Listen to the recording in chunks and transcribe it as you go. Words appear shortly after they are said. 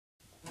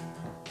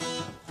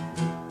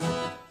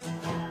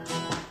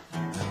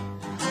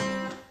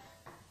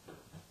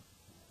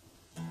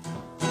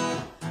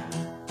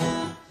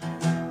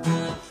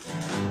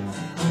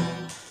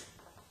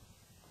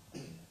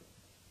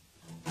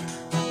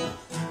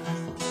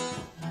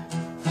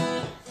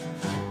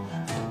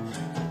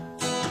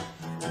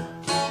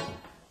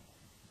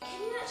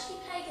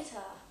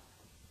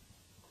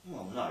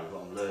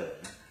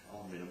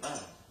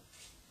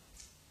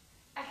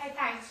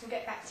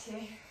get back to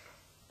you.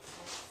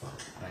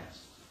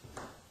 Thanks.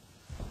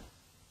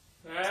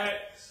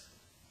 Next.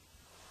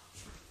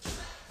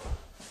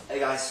 Hey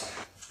guys.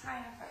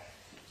 Hi.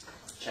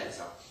 Check this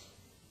out.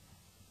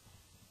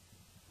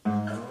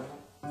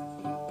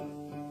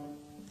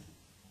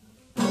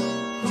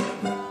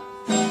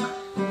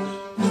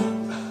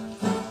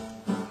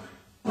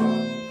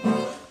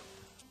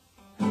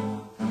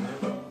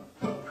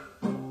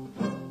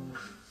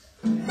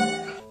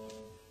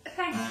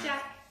 Thanks,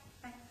 Jack.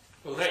 Thanks.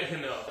 We'll let you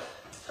know.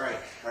 Right.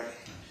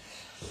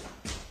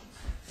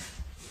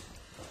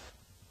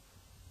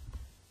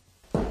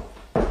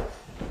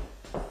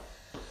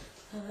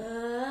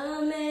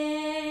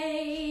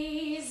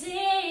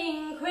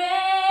 Amazing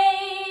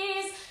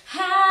grace,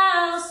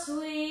 how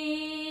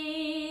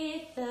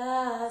sweet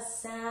the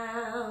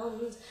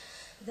sound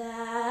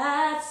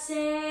that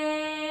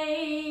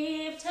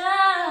saved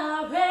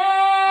a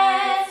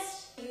wretch.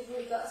 You've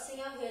already got a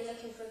singer, we're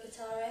looking for a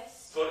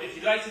guitarist. But if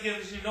you'd like to give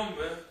us your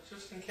number,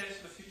 just in case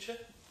for the future.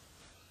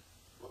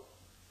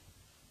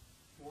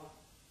 What?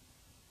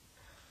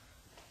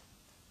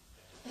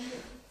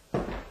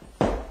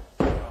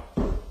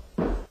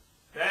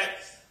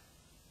 Next.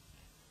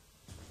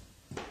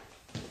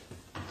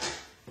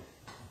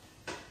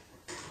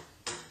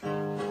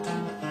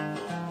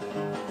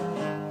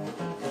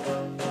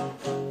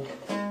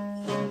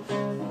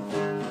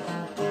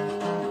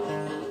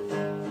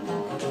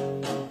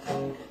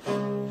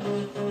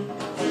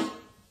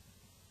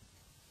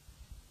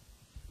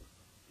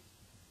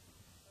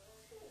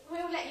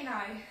 We'll let you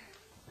know.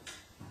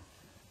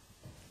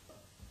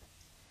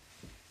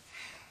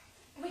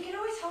 We can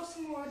always hold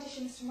some more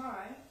auditions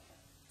tomorrow.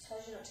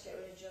 Told you not to get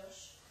rid of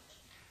Josh.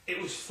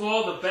 It was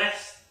for the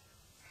best.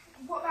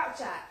 What about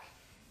Jack?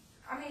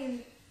 I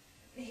mean,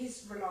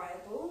 he's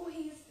reliable,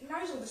 he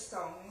knows all the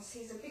songs,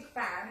 he's a big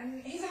fan,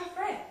 and he's our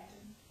friend.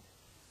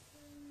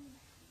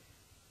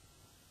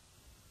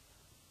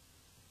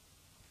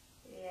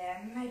 Yeah,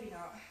 maybe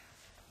not.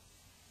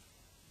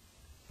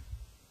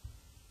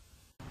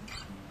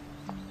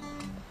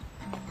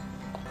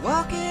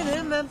 Walking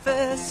in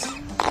Memphis.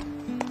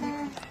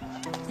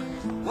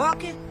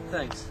 Walking.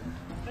 Thanks.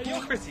 Hey,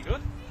 you're pretty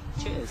good.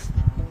 Cheers.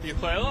 Do you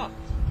play a lot?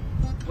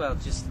 Well,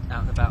 just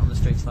out and about on the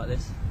streets like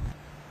this.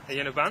 Are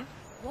you in a band?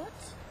 What?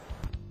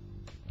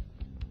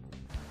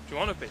 Do you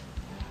want to be?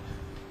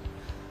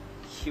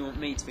 You want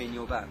me to be in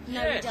your band?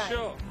 No, yeah, we don't.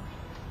 sure.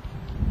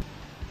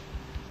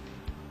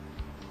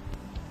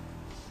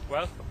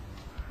 Welcome.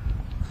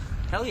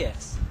 Hell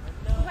yes.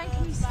 When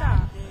can you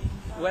start?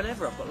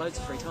 Whenever, I've got loads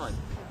of free time.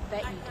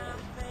 Bet you do.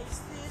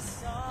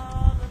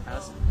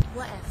 Alison?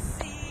 What else?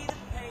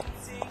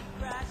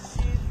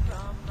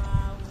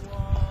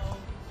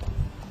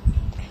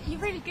 You're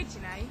really good,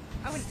 you know.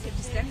 I wouldn't tip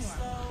just anyone.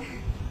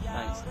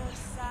 Thanks.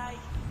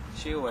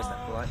 She always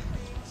that polite.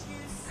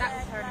 That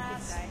was her on a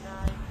good day.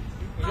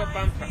 We've got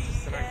band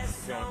practice tonight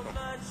if you want to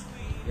come.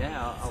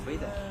 Yeah, I'll be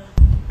there.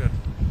 Good.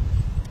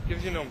 Give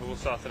us your number, we'll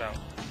sort it out.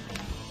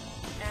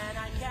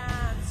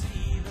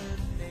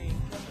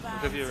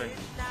 I'll give you a ring.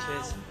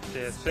 Cheers.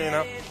 Cheers. See you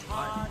now.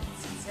 Bye.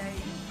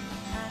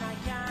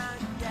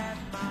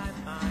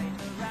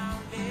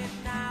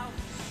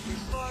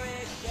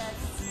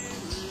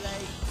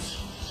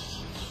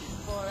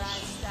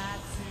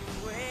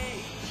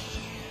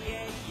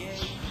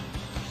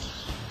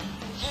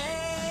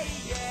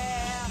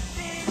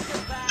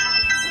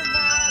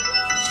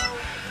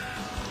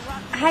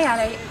 Hey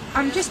Ali,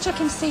 I'm just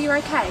checking to see you're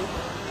okay.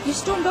 You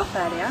stormed off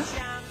earlier.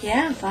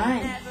 Yeah, I'm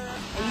fine.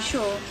 Are you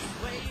sure?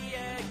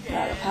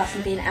 Well, apart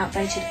from being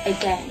outvoted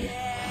again.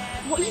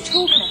 What are you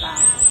talking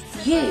about?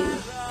 You.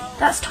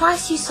 That's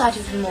twice you sided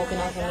with Morgan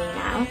over me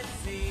now.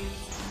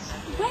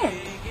 When?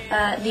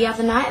 The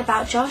other night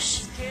about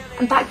Josh.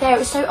 And back there it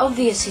was so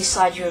obvious whose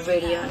side you were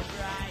really on.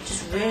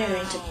 Just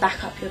rearing to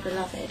back up your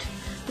beloved.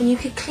 When you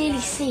could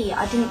clearly see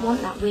I didn't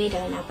want that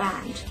weirdo in our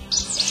band.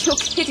 You're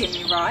kidding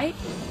me, right?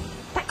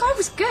 That guy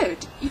was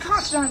good. You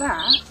can't deny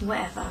that.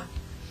 Whatever.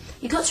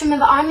 You got to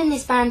remember I'm in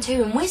this band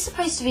too and we're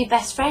supposed to be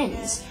best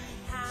friends.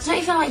 It's not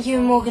even like you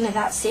and Morgan are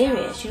that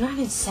serious. You're not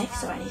having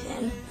sex or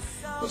anything.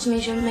 Which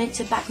means you're meant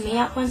to back me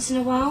up once in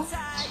a while.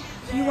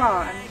 You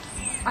are, and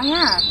I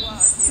am.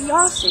 We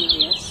are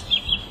serious.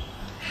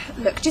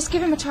 Look, just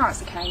give him a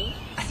chance, okay?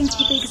 I think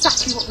he'll be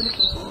exactly what we're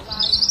looking for.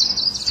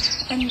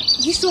 And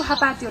you saw how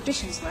bad the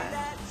auditions were.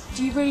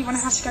 Do you really want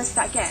to have to go through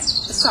that again?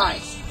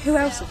 Besides, who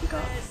else have we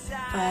got?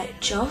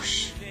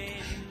 Josh?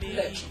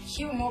 Look,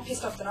 you were more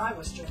pissed off than I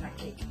was during that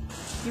gig.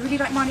 You really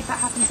don't mind if that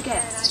happens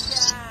again?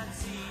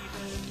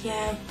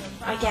 Yeah,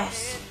 I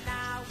guess.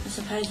 I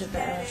suppose we're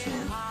better off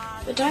now.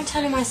 But don't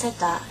tell him I said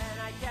that.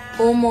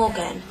 Or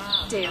Morgan.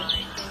 Deal.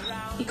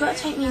 You've got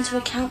to take me into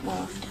account more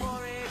often.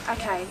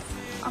 Okay,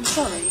 I'm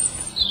sorry,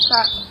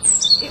 but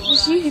it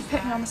was you who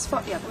put me on the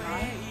spot the other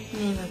night.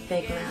 Me and my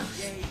big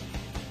mouth.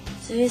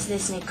 So who's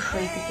this new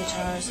creepy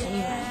guitarist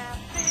anyway?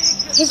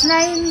 His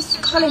name's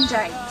Colin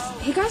James.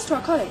 He goes to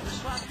our college.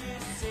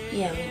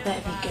 Yeah, we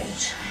better be good.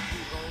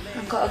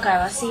 I've got to go.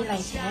 I'll see you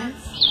later, yeah?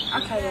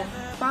 Okay then.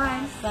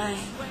 Bye. Bye.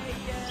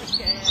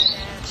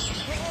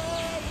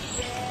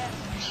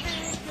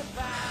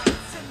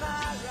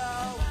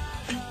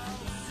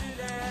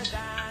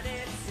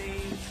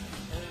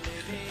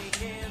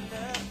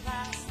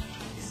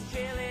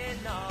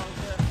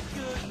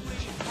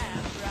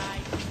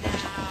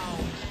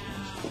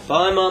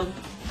 Bye, Mum.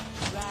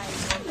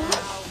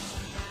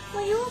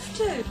 Where are you off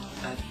to?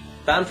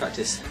 Band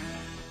practice.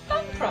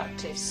 Band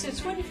practice?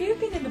 Since when have you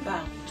been in a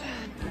band?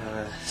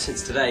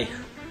 Since today.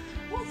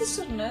 What the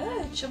sudden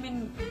urge? I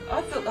mean,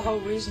 I thought the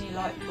whole reason you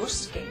liked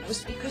busking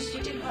was because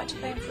you didn't like to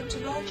play in front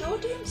of large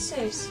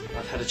audiences.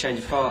 I've had a change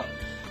of heart.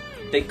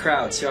 Big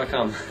crowds, here I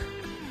come.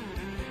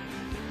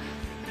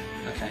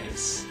 Okay,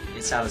 it's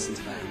Alison's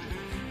band.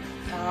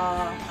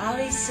 Ah,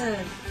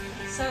 Alison.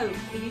 So,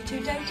 are you two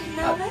dating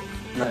now then?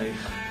 No.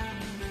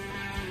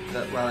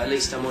 But, well, at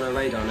least I'm on her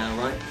radar now,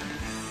 right?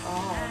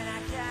 Oh.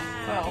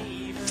 Well,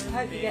 I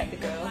hope you get the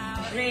girl.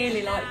 I'd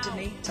really like to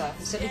meet her,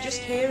 instead of just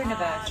hearing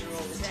about her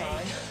all the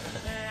time.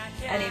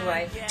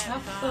 Anyway,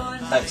 have fun.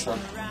 Thanks, Mum.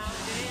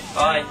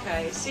 Bye.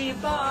 Okay, see you,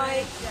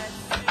 bye.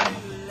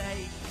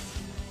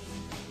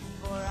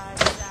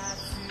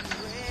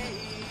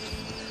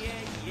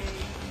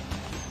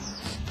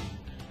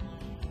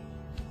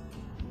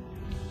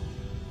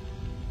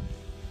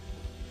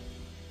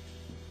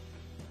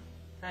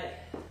 Hey.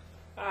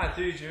 Ah,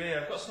 dude, you're here.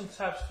 I've got some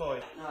tabs for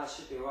you. No, I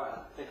should be alright.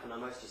 I think I know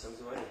most of your songs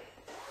already.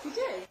 You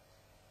do?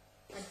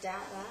 I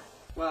doubt that.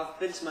 Well, I've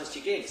been to most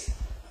of your gigs.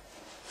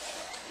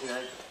 You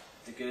know,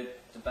 the good,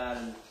 the bad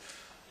and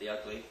the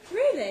ugly.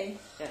 Really?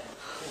 Yeah.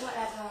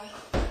 Whatever.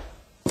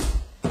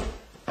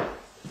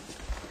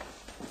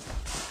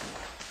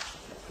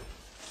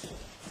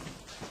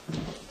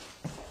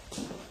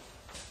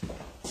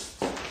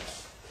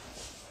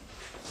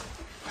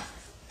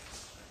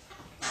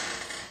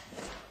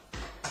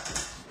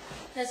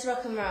 Let's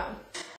rock and roll.